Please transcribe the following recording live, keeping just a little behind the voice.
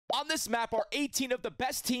On this map are 18 of the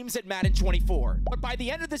best teams at Madden 24, but by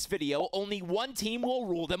the end of this video, only one team will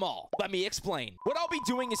rule them all. Let me explain. What I'll be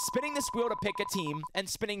doing is spinning this wheel to pick a team and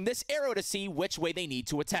spinning this arrow to see which way they need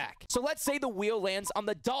to attack. So let's say the wheel lands on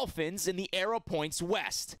the Dolphins and the arrow points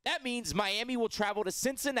west. That means Miami will travel to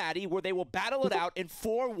Cincinnati, where they will battle it out in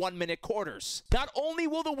 4 one-minute quarters. Not only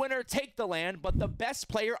will the winner take the land, but the best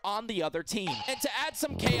player on the other team. And to add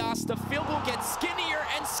some chaos, the field will get skinnier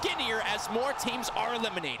and skinnier as more teams are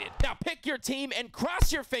eliminated. Now pick your team and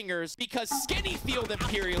cross your fingers, because skinny field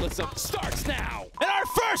imperialism starts now. And our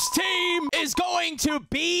first team is going to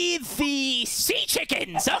be the Sea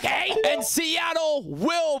Chickens, okay? And Seattle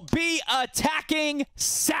will be attacking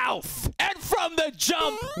south. And from the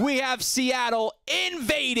jump, we have Seattle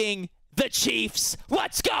invading the Chiefs.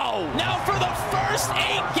 Let's go. Now for the first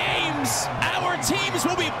 8 games, our teams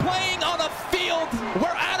will be playing on a field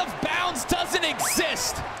where out of bounds doesn't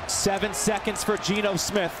exist. 7 seconds for Geno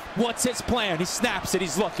Smith. What's his plan? He snaps it.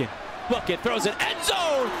 He's looking. Throws it. End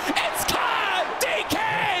zone. It's caught.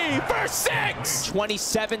 DK for 6.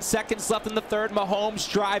 27 seconds left in the third.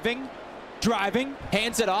 Mahomes driving.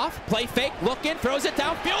 Hands it off. Play fake. Looking. Throws it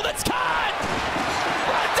downfield. It's caught.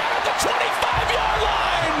 Right down at the 25-yard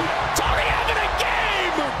line. Tony having a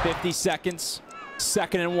game. 50 seconds.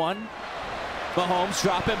 2nd and 1. Mahomes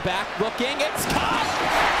dropping back. Looking. It's caught.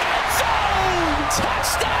 End zone.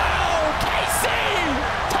 Touchdown. KC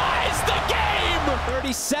ties the game.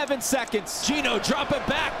 37 seconds. Geno dropping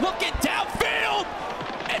back. Looking downfield.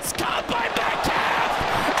 It's caught by Metcalf.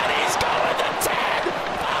 And he's going to 10.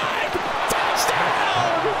 5.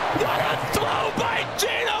 Touchdown. What a throw by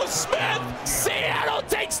Geno Smith. Seattle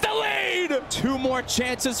takes the lead. 2 more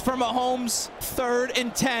chances for Mahomes. 3rd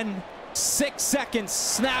and 10. 6 seconds.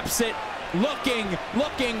 Snaps it. Looking.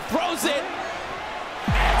 Throws it.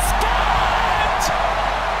 It's got!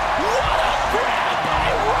 What a grab by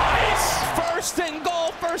Rice! 1st and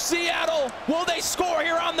goal for Seattle. Will they score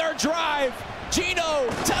here on their drive? Geno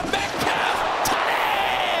to Metcalf.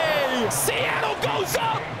 Tony! Seattle goes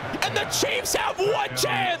up, and the Chiefs have 1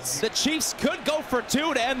 chance. The Chiefs could go for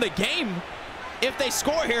 2 to end the game if they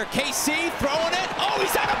score here. KC throwing it. Oh,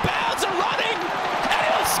 he's out of bounds and running, and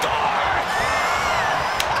he'll score!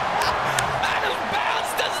 Out of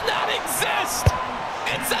bounds does not exist.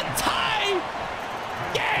 It's a tie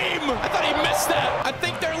game. I thought he missed that. I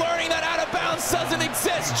think they're learning that out of bounds doesn't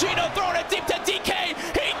exist. Geno throwing it deep to DK.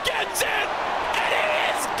 He gets it, and it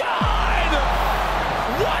is gone.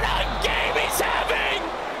 What a game he's having.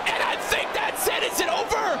 And I think that's it. Is it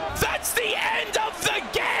over? That's the end of the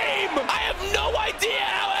game. I have no idea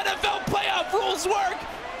how NFL playoff rules work,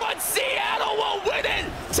 but Seattle will win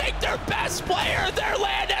it. Take their best player, their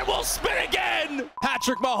land, and we'll spin again.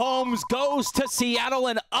 Patrick Mahomes goes to Seattle,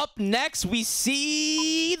 and up next we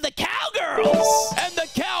see the Cowgirls. And the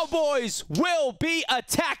Cowboys will be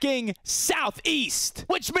attacking southeast,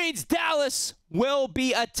 which means Dallas will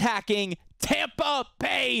be attacking Tampa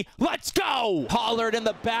Bay. Let's go. Pollard in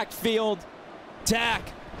the backfield. Dak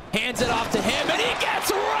hands it off to him, and he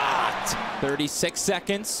gets rocked. 36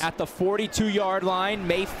 seconds at the 42-yard line.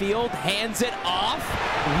 Mayfield hands it off.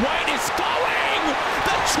 White is going.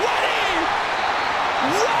 The 20.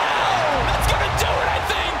 Wow! That's going to do it, I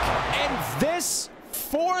think. And this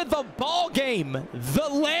for the ball game. The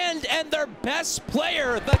land and their best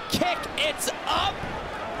player. The kick. It's up.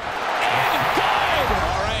 And good.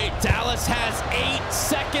 All right, Dallas has 8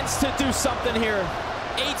 seconds to do something here.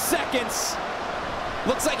 8 seconds.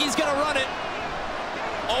 Looks like he's going to run it.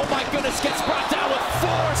 Oh, my goodness. Gets brought down with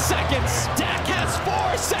 4 seconds. Dak has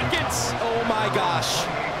 4 seconds. Oh, my gosh.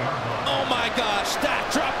 Oh, my gosh.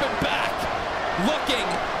 Dak dropping back. Looking.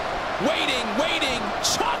 Waiting.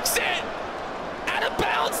 Chucks it. Out of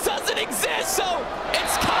bounds doesn't exist, so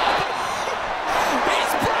it's caught.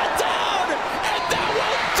 He's brought down, and that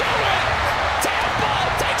will do it. Tampa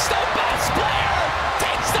takes the best player,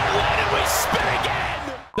 takes their lead, and we spin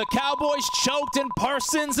again. The Cowboys choked, and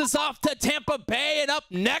Parsons is off to Tampa Bay, and up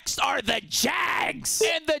next are the Jags.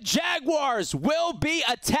 And the Jaguars will be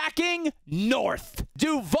attacking north.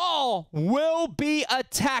 Duval will be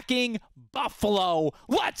attacking Buffalo.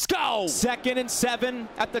 Let's go. 2nd and 7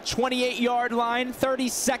 at the 28-yard line. 30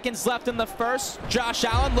 seconds left in the first. Josh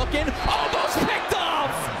Allen looking. Almost picked off.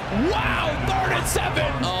 Wow. 3rd and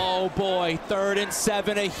 7. Oh, boy. 3rd and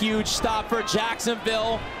 7. A huge stop for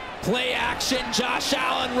Jacksonville. Play action. Josh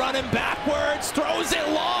Allen running backwards. Throws it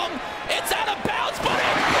long. It's out of bounds, but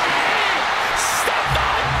in play.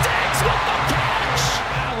 Stephon Diggs with the catch.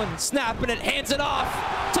 Allen snapping it. Hands it off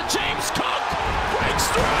to James Cook. Breaks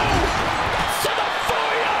through. To the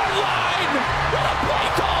 4-yard line with a play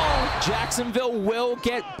call. Jacksonville will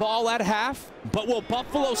get ball at half. But will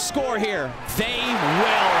Buffalo score here? They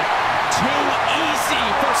will. Too easy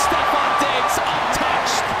for Stephon Diggs,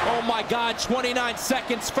 untouched. Oh my God, 29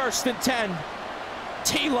 seconds, 1st and 10.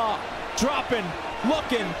 T-Law dropping,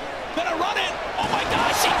 looking, gonna run it. Oh my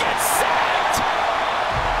gosh, he gets sacked.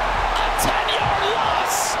 A 10-yard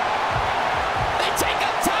loss. They take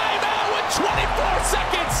a timeout with 24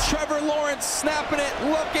 seconds. Trevor Lawrence snapping it,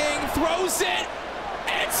 looking, throws it.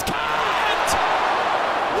 It's caught.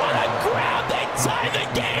 What a grab. They tie the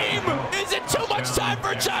game. Is it too much time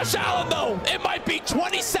for Josh Allen, though? It might be.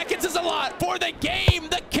 20 seconds is a lot for the game.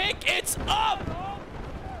 The kick, it's up.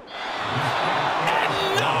 And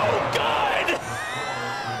no good.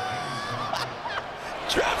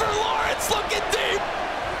 Trevor Lawrence looking deep.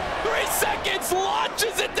 3 seconds,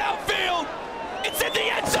 launches it downfield. It's in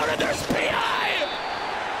the end zone, and there's PI.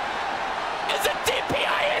 Is it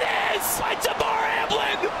DPI? It is. By Damar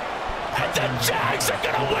Hamlin. And the Jags are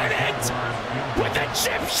going to win it with a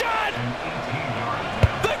chip shot.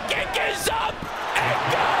 The kick is up and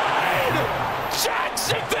good.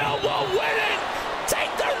 Jacksonville will win it.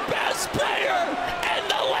 Take their best player,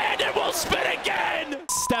 and the Landon will spin again.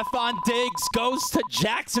 Stephon Diggs goes to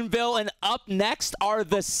Jacksonville, and up next are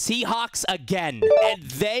the Seahawks again. And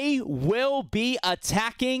they will be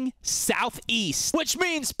attacking Southeast, which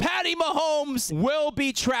means Patty Mahomes will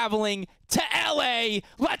be traveling to LA.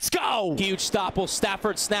 Let's go. Huge stop. Will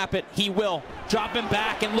Stafford snap it? He will. Dropping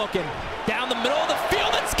back and looking. Down the middle of the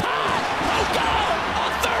field. It's caught. No goal. A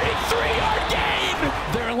 33-yard gain.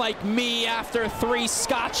 They're like me after 3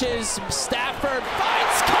 scotches. Stafford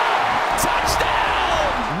finds Cup.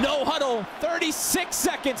 Touchdown. No huddle. 36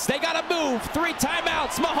 seconds. They got to move. 3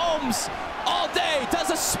 timeouts. Mahomes all day.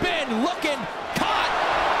 Does a spin. Looking. Caught.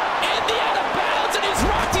 In the out of bounds. And he's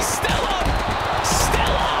rocked. He's still up.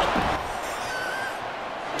 Still up.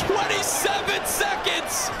 27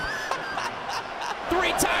 seconds.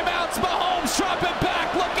 3 timeouts. Mahomes dropping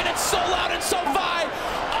back. Looking at so loud and so fine.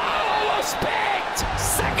 Oh, almost picked.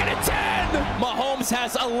 2nd and 10. Mahomes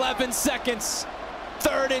has 11 seconds.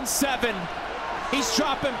 3rd and 7. He's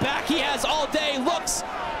dropping back. He has all day. Looks.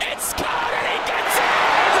 It's caught and he gets in.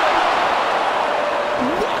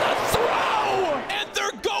 What a throw. And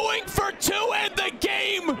they're going for 2 in the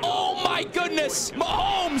game. Oh my goodness.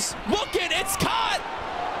 Mahomes looking. It's caught.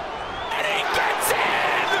 And he gets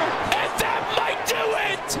in. And that might do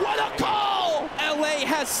it. What a call. LA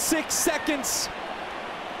has 6 seconds.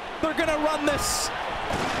 They're going to run this.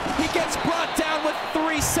 He gets brought down with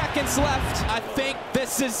 3 seconds left. I think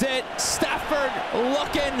this is it. Stafford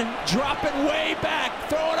looking, dropping way back,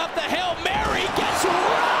 throwing up the Hail Mary, gets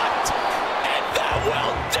rocked, and that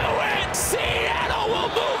will do it. Seattle will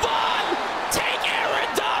move on. Take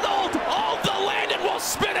Aaron Donald. Oh, the Landon will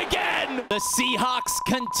spin again. The Seahawks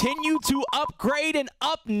continue to upgrade, and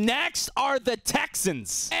up next are the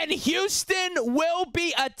Texans. And Houston will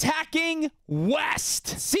be attacking West.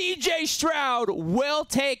 CJ Stroud will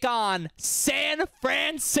take on San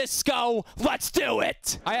Francisco. Let's do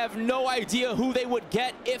it. I have no idea who they would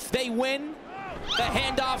get if they win. The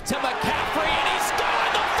handoff to McCaffrey, and he's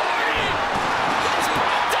gone the 40. It's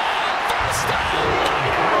brought down. 1st down,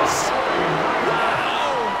 Niners.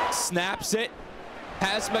 Wow. Snaps it.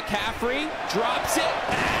 Has McCaffrey. Drops it.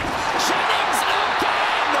 Back. Jennings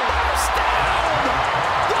again. 1st down.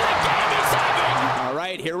 What a game he's having. All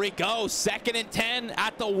right, here we go. 2nd and 10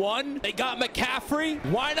 at the 1. They got McCaffrey.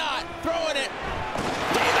 Why not? Throwing it.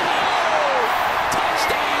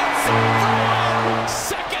 Touchdown.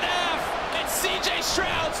 2nd half. It's CJ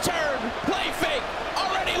Stroud's turn. Play fake.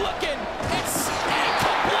 Already looking. It's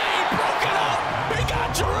incomplete. Broken up. He got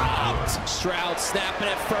dropped. Stroud snapping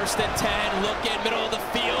at 1st and 10. Looking middle of the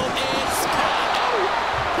field. It's caught. Oh,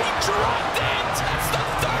 he dropped it. That's the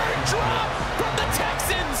 3rd drop from the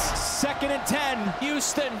Texans. 2nd and 10.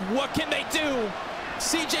 Houston, what can they do?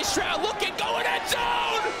 CJ Stroud looking, going end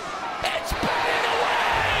zone. It's batted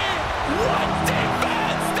away. What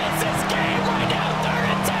defense? This is game right now. 3rd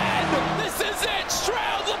and 10. This is it.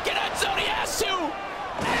 Stroud looking end zone. He has to.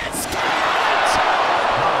 And it's caught.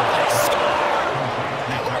 They score.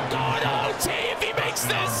 And we're going to OT if he makes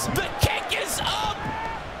this. The kick is up.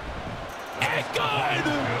 And good.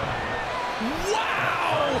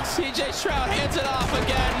 Wow. CJ Stroud hands it off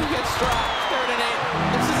again. He gets dropped. 3rd and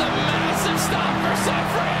 8. This is a massive stop for San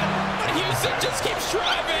Fran. But Houston just keeps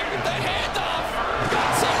driving. The handoff. Got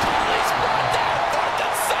Carly's brought down. 4th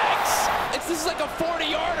and 6. This is like a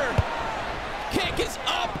 40-yarder. Kick is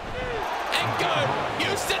up. And good.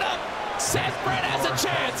 Houston up. San Fran has a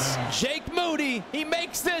chance. Jake Moody. He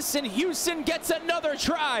makes this, and Houston gets another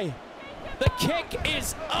try. The kick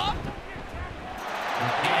is up.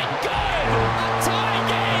 And good. A tie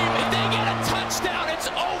game. If they get a touchdown.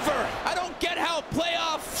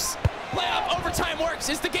 snaps.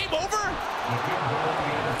 Is the game over?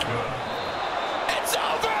 It's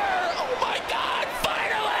over! Oh my God,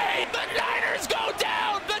 finally! The Niners go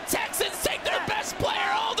down! The Texans take their best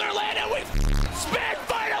player, Alderland, and we spin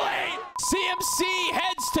finally! CMC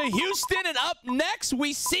heads to Houston, and up next,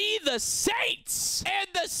 we see the Saints. And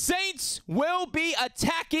the Saints will be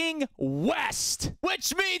attacking West,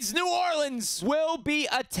 which means New Orleans will be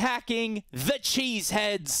attacking the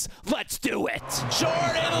Cheeseheads. Let's do it.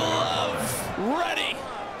 Jordan Love, ready.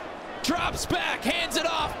 Drops back, hands it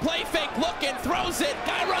off, play fake, looking, throws it.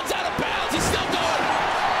 Guy runs out of bounds, he's still going.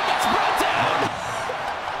 Gets brought down.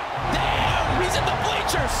 Damn, he's in the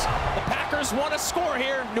bleachers. The Packers want to score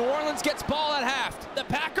here. New Orleans gets ball at half. The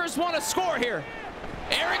Packers want to score here.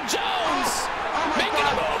 Aaron Jones making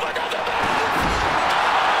a move, another move.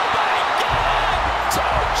 Oh my God!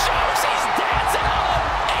 Jones, he's dancing on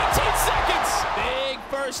him. 18 seconds. Big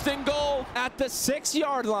first and goal at the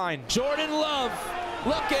 6-yard line. Jordan Love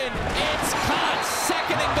looking, it's caught.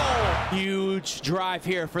 Second and goal. Huge drive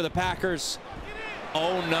here for the Packers.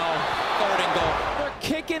 Oh no, third and goal. They're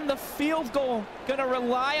kicking the field goal. Gonna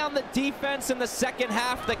rely on the defense in the second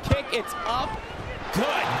half. The kick, it's up.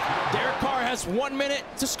 Good. Derek Carr has 1 minute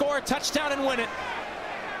to score a touchdown and win it.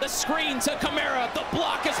 The screen to Kamara. The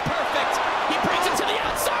block is perfect. He brings it to the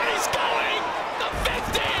outside. He's going. The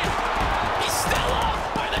 50. He's still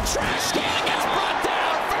up by the trash can. It gets brought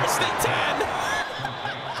down. First and 10.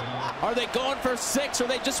 Are they going for 6 or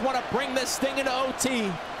they just want to bring this thing into OT?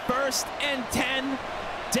 First and 10.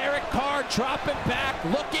 Derek Carr dropping back.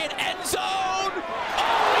 Looking end zone.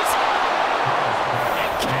 Oh,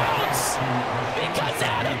 it counts. Because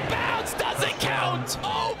out of bounds doesn't count.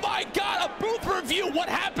 Oh my God, a booth review. What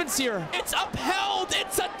happens here? It's upheld.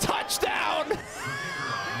 It's a touchdown.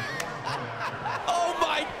 Oh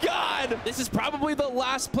my God. This is probably the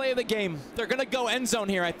last play of the game. They're going to go end zone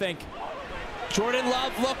here, I think. Jordan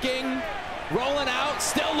Love looking, rolling out,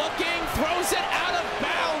 still looking, throws it out of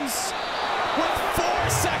bounds with 4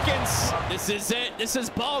 seconds. This is it. This is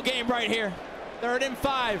ball game right here. 3rd and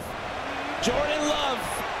 5. Jordan Love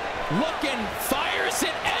looking, fires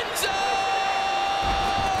it, end zone!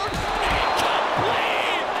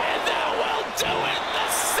 Incomplete! And that will do it! The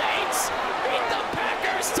Saints beat the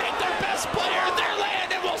Packers, take their best player, their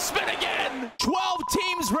land, and will spin again! 12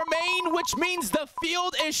 teams remain, which means the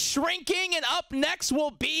field is shrinking, and up next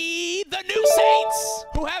will be the new Saints,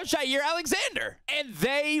 who have Jair Alexander. And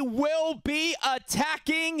they will be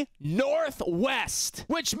attacking Northwest,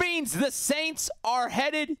 which means the Saints are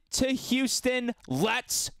headed to Houston.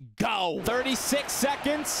 Let's go. 36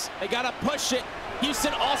 seconds. They got to push it.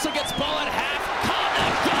 Houston also gets ball at half. Caught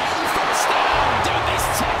again. First down. Dude, these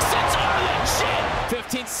Texans are legit.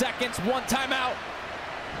 15 seconds. 1 timeout.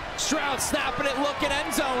 Stroud snapping it, looking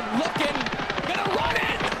end zone, looking, gonna run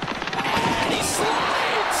it, and he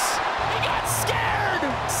slides! He got scared!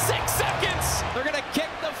 6 seconds! They're gonna kick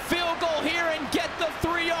the field goal here and get the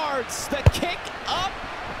 3 yards. The kick up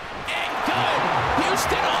and good.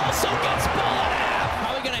 Houston also gets ball at half.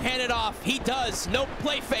 Probably gonna hand it off. He does. No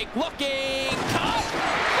play fake. Looking, caught.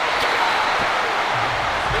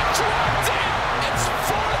 He dropped it. It's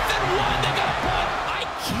 4th and 1. They got a punt. I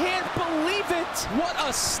can't believe it. What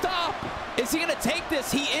a stop. Is he going to take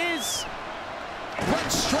this? He is. Run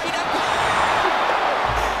straight up.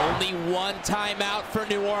 Only 1 timeout for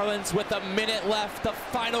New Orleans with a minute left. The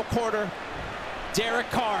final quarter. Derek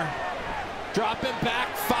Carr dropping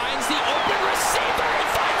back. Finds the open receiver. He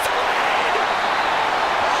finds the lead.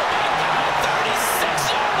 Oh my God.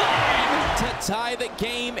 36-yard lead. To tie the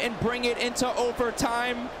game and bring it into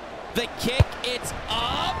overtime. The kick. It's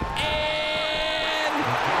up and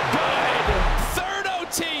good. 3rd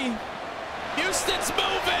OT. Houston's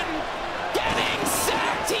moving, getting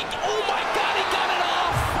sacked. Oh my God, he got it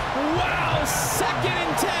off. Wow, 2nd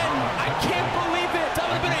and 10. I can't believe it.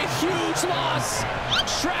 That would have been a huge loss.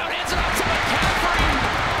 Stroud hands it off to McCaffrey.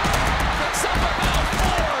 Picks up about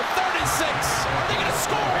 4. 3rd and 6. Are they going to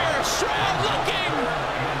score here? Stroud looking,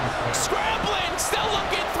 scrambling, still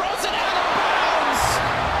looking, throws it out of bounds.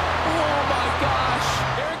 Oh my gosh.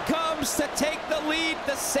 Here it comes to take the lead.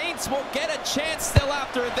 The Saints will get a chance still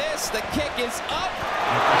after this. The kick is up.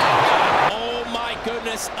 Oh my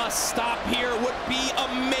goodness, a stop here would be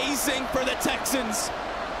amazing for the Texans.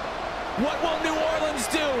 What will New Orleans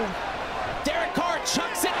do? Derek Carr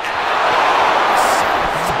chucks it out.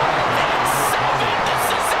 4th and 7. This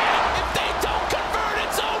is it. If they don't convert,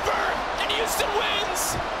 it's over. And Houston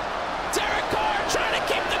wins. Derek Carr trying to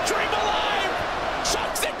keep the dream alive.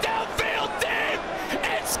 Chucks it downfield deep.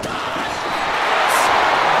 It's gone.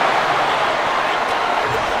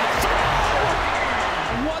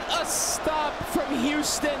 What What a stop from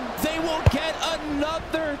Houston. They will get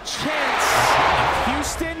another chance. If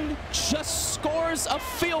Houston just scores a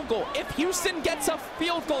field goal. If Houston gets a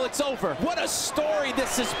field goal, it's over. What a story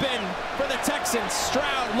this has been for the Texans.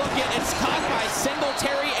 Stroud, look at it's caught by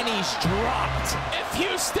Singletary, and he's dropped. If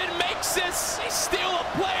Houston makes this, they steal a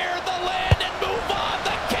player, the land, and move on.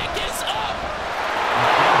 The kick is up.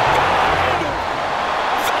 Good.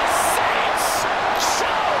 The Saints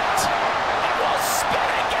choked. It will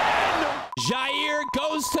spin again. Jair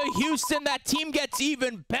goes to Houston. That team gets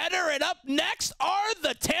even better. And up next are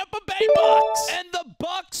the Tampa Bay Bucks. And the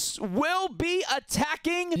Bucks will be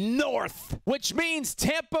attacking north, which means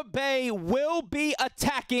Tampa Bay will be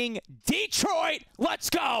attacking Detroit. Let's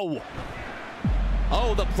go.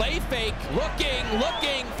 Oh, the play fake. Looking,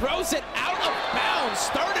 throws it out of bounds.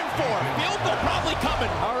 3rd and 4. Field goal probably coming.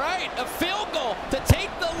 All right, a field goal to take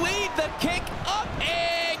the lead. The kick up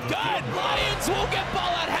and good. Lions will get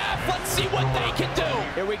ball at half. Let's see what they can do.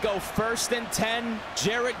 Here we go, 1st and 10.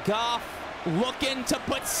 Jared Goff looking to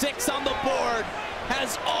put 6 on the board.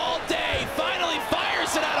 Has all day. Finally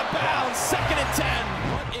fires it out of bounds. 2nd and 10.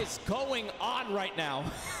 What is going on right now?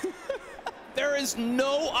 There is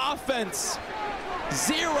no offense.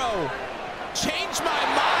 0. Change my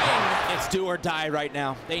mind. It's do or die right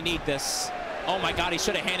now. They need this. Oh my God, he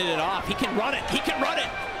should have handed it off. He can run it. He can run it.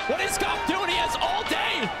 What is Goff doing? He has all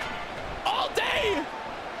day. All day.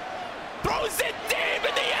 Throws it deep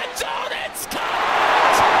in the end zone. It's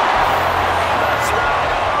caught. It's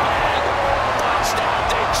right open. Touchdown,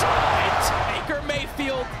 Detroit. Baker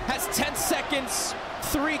Mayfield has 10 seconds,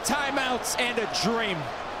 3 timeouts, and a dream.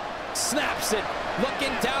 Snaps it,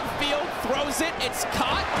 looking downfield, throws it, it's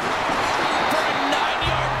caught for a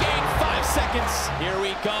 9-yard gain, 5 seconds. Here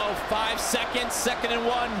we go, 5 seconds, 2nd and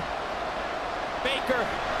 1. Baker,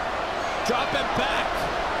 dropping back,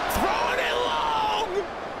 throwing it long.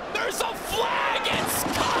 There's a flag, it's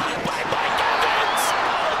caught by Mike Evans.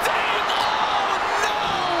 Holding, oh no,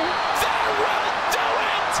 that will do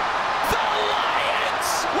it. The Lions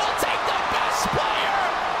will take the best player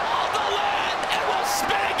on the land and will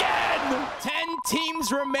spin again. 10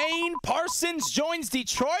 teams remain. Parsons joins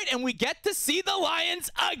Detroit, and we get to see the Lions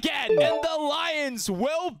again. And the Lions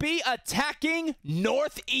will be attacking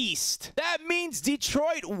northeast. That means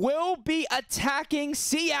Detroit will be attacking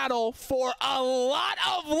Seattle for a lot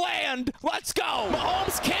of land. Let's go.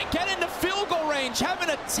 Mahomes can't get into field goal range. Having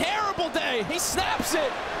a terrible day. He snaps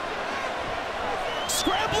it.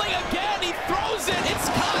 Scrambling again. He throws it. It's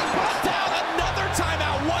caught. Brought down. Another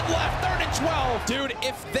timeout. 1 left. 3rd and 12. Dude,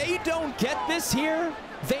 if they don't get this here,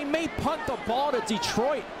 they may punt the ball to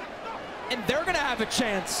Detroit, and they're going to have a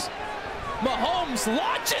chance. Mahomes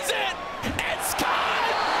launches it. It's caught.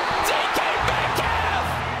 DK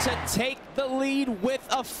Metcalf to take the lead with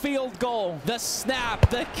a field goal. The snap,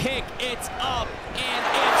 the kick, it's up, and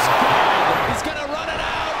it's good. He's going to run it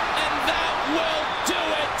out, and that will do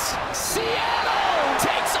it. Seattle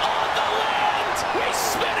takes on the land. We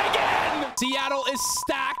spin again. Seattle is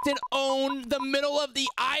stacked and own the middle of the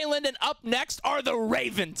island, and up next are the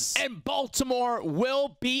Ravens. And Baltimore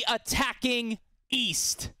will be attacking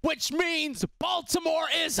east, which means Baltimore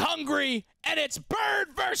is hungry, and it's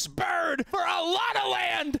bird versus bird for a lot of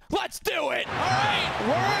land. Let's do it. All right,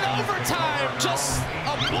 we're in overtime. Just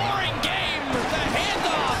a boring game. The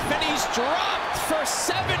handoff, and he's dropped for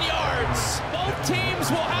 7 yards. Both teams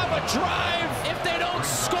will have a drive. If they don't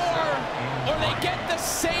score or they get the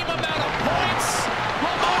same amount of points,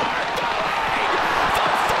 Lamar going, the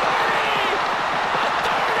 30,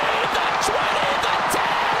 the 20, the 10,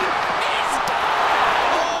 he's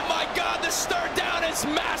gone. Oh my God, this 3rd down is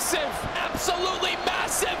massive, absolutely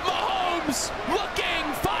massive. Mahomes looking,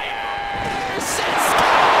 fires, it's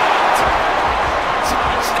caught.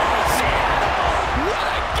 Touchdown Seattle, what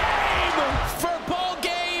a game. For ball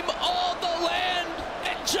game, all the land,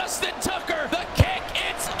 and Justin Tucker, the kick,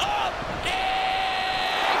 it's up,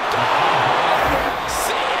 and good.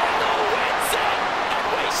 Seattle wins it, and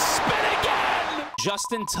we spin again.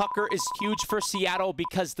 Justin Tucker is huge for Seattle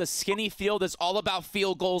because the skinny field is all about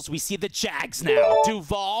field goals. We see the Jags now.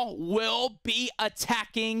 Duval will be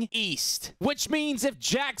attacking east, which means if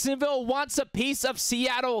Jacksonville wants a piece of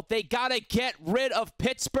Seattle, they gotta get rid of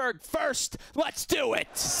Pittsburgh first. Let's do it.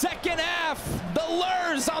 2nd half, the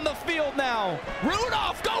Lurs on the field now.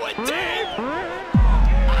 Rudolph going deep. Let's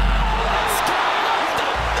go.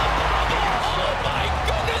 Oh my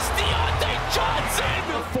goodness, Deontay Johnson.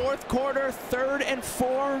 The 4th quarter, 3rd and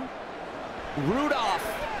 4. Rudolph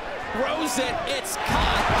throws it. It's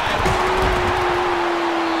caught by...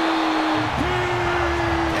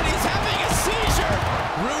 and he's having a seizure.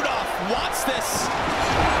 Rudolph wants this.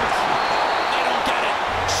 They don't get it.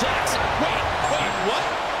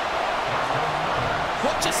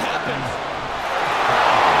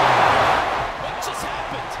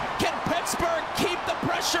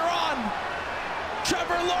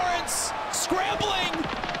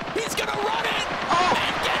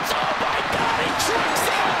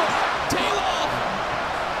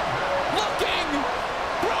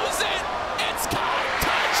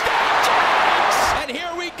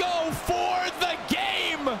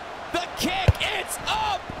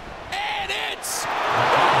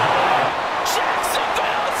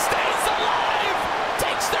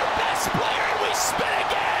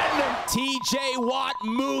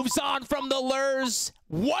 Jaguars.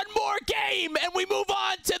 One more game, and we move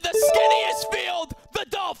on to the skinniest field, the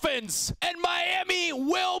Dolphins. And Miami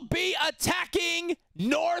will be attacking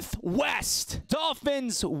Northwest.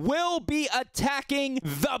 Dolphins will be attacking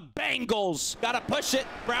the Bengals. Gotta push it.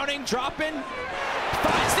 Browning dropping.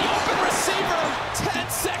 Finds the open receiver. 10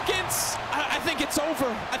 seconds. I think it's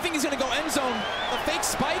over. I think he's gonna go end zone. A fake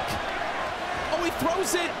spike. Oh, he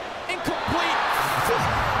throws it. Incomplete.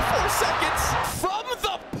 4 seconds. From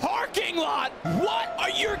the parking lot. What? Are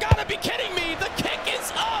you gotta be kidding me? The kick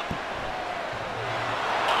is up.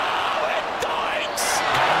 Oh, it doinks.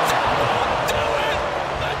 That won't do it.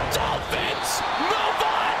 The Dolphins move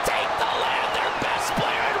on. Take the land. Their best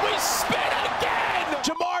player, and we spin again.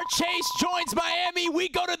 Jamar Chase joins Miami. We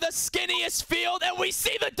go to the skinniest field, and we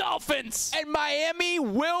see the Dolphins. And Miami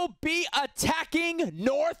will be attacking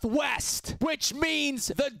Northwest, which means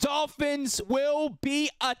the Dolphins will be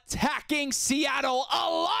attacking Seattle. A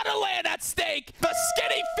lot of land at stake. The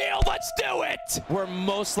skinny field, let's do it. We're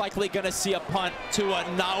most likely going to see a punt to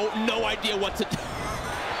a no idea what to do.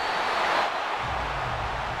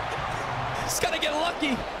 Just got to get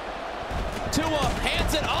lucky. Tua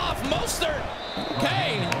hands it off. Mostert.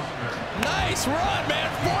 Okay. Nice run, man.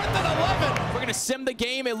 4th and 11. We're going to sim the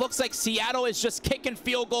game. It looks like Seattle is just kicking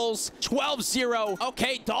field goals. 12-0.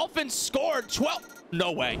 Okay, Dolphins scored 12.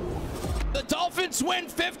 No way. The Dolphins win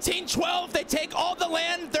 15-12. They take all the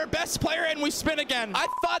land, their best player, and we spin again. I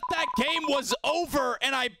thought that game was over,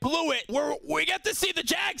 and I blew it. We get to see the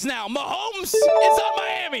Jags now. Mahomes is on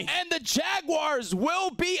Miami. And the Jaguars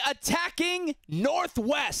will be attacking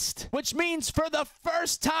Northwest, which means for the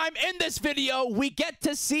first time in this video, we get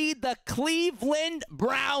to see the Cleveland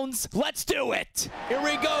Browns. Let's do it. Here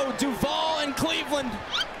we go. Duval and Cleveland.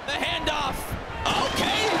 The handoff.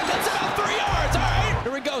 Okay, that's about 3 yards. All right.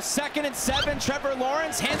 Here we go. 2nd and 7. Trevor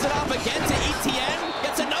Lawrence hands it off again to Etienne.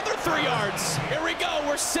 Gets another 3 yards. Here we go.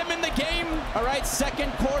 We're simming the game. All right,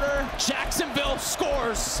 2nd quarter. Jacksonville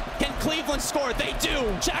scores. Can Cleveland score? They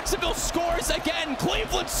do. Jacksonville scores again.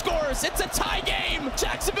 Cleveland scores. It's a tie game.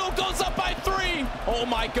 Jacksonville goes up by 3. Oh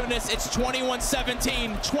my goodness. It's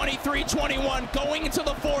 21-17. 23-21. Going into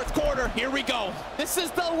the 4th quarter. Here we go. This is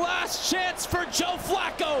the last chance for Joe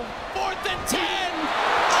Flacco. 4th and 10. Oh,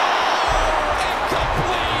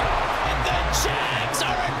 incomplete. And the Jags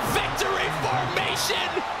are in victory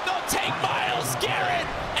formation. They'll take Myles Garrett,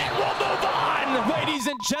 and we'll move on. Ladies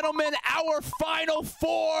and gentlemen, our final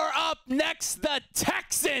 4 up next, the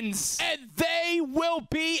Texans. And they will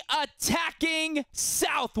be attacking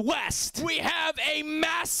Southwest. We have a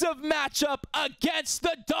massive matchup against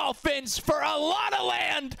the Dolphins for a lot of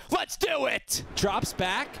land. Let's do it. Drops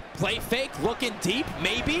back, play fake, looking deep,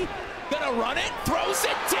 maybe. Gonna run it, throws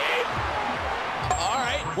it deep. All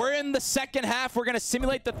right, we're in the 2nd half. We're gonna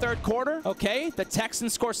simulate the 3rd quarter. Okay, the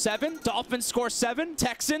Texans score 7. Dolphins score 7.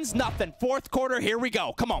 Texans, nothing. 4th quarter, here we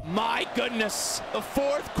go. Come on. My goodness. The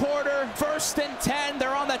 4th quarter, 1st and 10.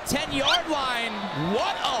 They're on the 10-yard line.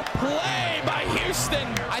 What a play by Houston.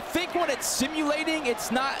 I think when it's simulating,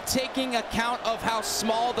 it's not taking account of how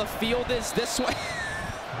small the field is this way.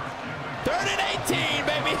 3rd and 18,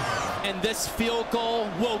 baby. And this field goal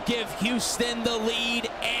will give Houston the lead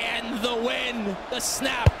and the win. The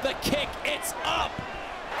snap, the kick, it's up.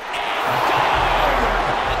 And good.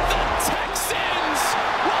 The Texans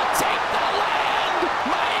will take the land.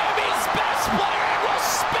 Miami's best player will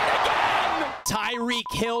spin again.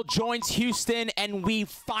 Tyreek Hill joins Houston, and we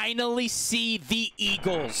finally see the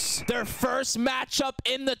Eagles. Their first matchup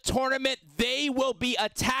in the tournament, they will be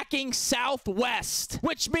attacking Southwest,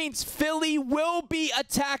 which means Philly will be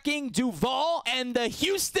attacking Duval, and the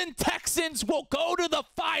Houston Texans will go to the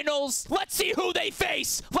finals. Let's see who they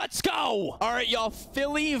face. Let's go. All right, y'all.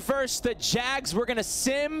 Philly versus the Jags. We're going to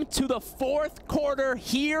sim to the 4th quarter.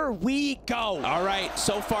 Here we go. All right,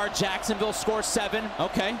 so far, Jacksonville scores 7.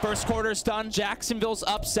 Okay, 1st quarter's done. Jacksonville's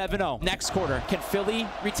up 7-0. Next quarter, can Philly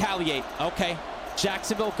retaliate? Okay,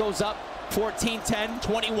 Jacksonville goes up 14-10,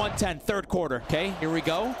 21-10, 3rd quarter. Okay, here we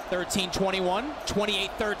go. 13-21,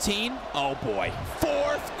 28-13. Oh boy.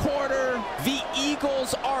 4th quarter, the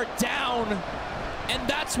Eagles are down. And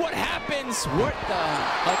that's what happens. What the?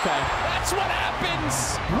 Okay. That's what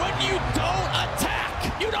happens when you don't attack.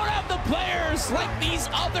 You don't have the players like these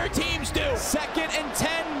other teams do. 2nd and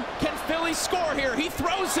 10. Can Philly score here? He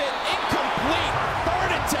throws it. Incomplete.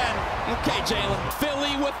 3rd and 10. Okay, Jalen.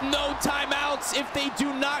 Philly with no timeouts. If they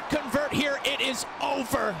do not convert here, it is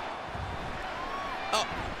over. Oh,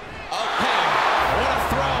 okay. What a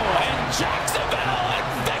throw. And Jacksonville in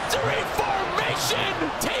victory formation.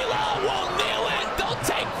 Taylor will kneel it. They'll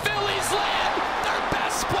take Philly's land. Their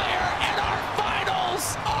best player, and our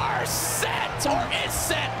finals are set, or is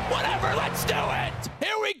set. Whatever, let's do it.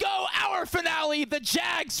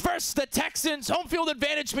 Jags versus the Texans. Home field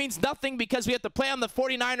advantage means nothing because we have to play on the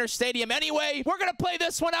 49ers stadium anyway. We're going to play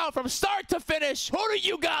this one out from start to finish. Who do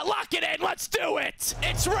you got? Lock it in. Let's do it.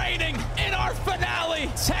 It's raining in our finale.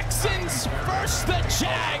 Texans versus the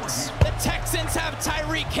Jags. The Texans have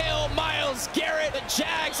Tyreek Hill, Myles Garrett. The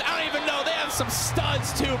Jags, I don't even know. They have some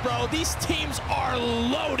studs too, bro. These teams are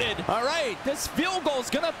loaded. All right, this field goal is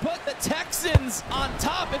going to put the Texans on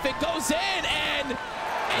top if it goes in, and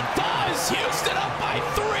it does. Houston up by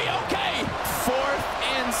 3. Okay, 4th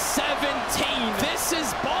and 17. This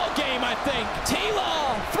is ball game, I think.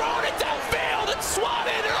 T-Law throwing it downfield and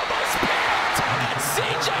swatted and almost picked. And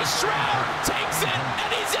CJ Stroud takes it, and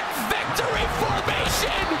he's in victory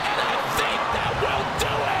formation. And I think that will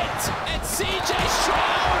do it. And CJ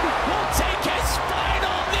Stroud will take his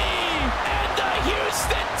final knee. And the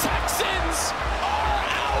Houston Texans are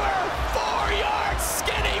our 4-yard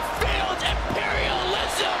skinny field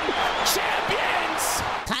Imperialism champions.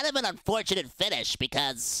 Kind of an unfortunate finish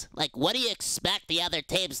because, like, what do you expect the other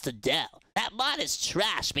teams to do? That mod is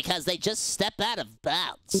trash because they just step out of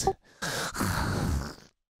bounds.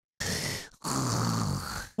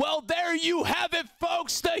 Well, there you have it,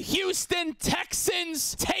 folks. The Houston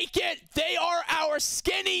Texans take it. They are our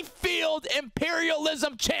skinny field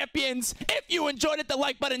Imperialism champions. If you enjoyed it, the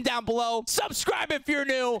like button down below. Subscribe if you're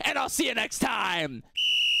new, and I'll see you next time.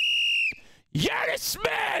 You're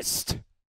dismissed!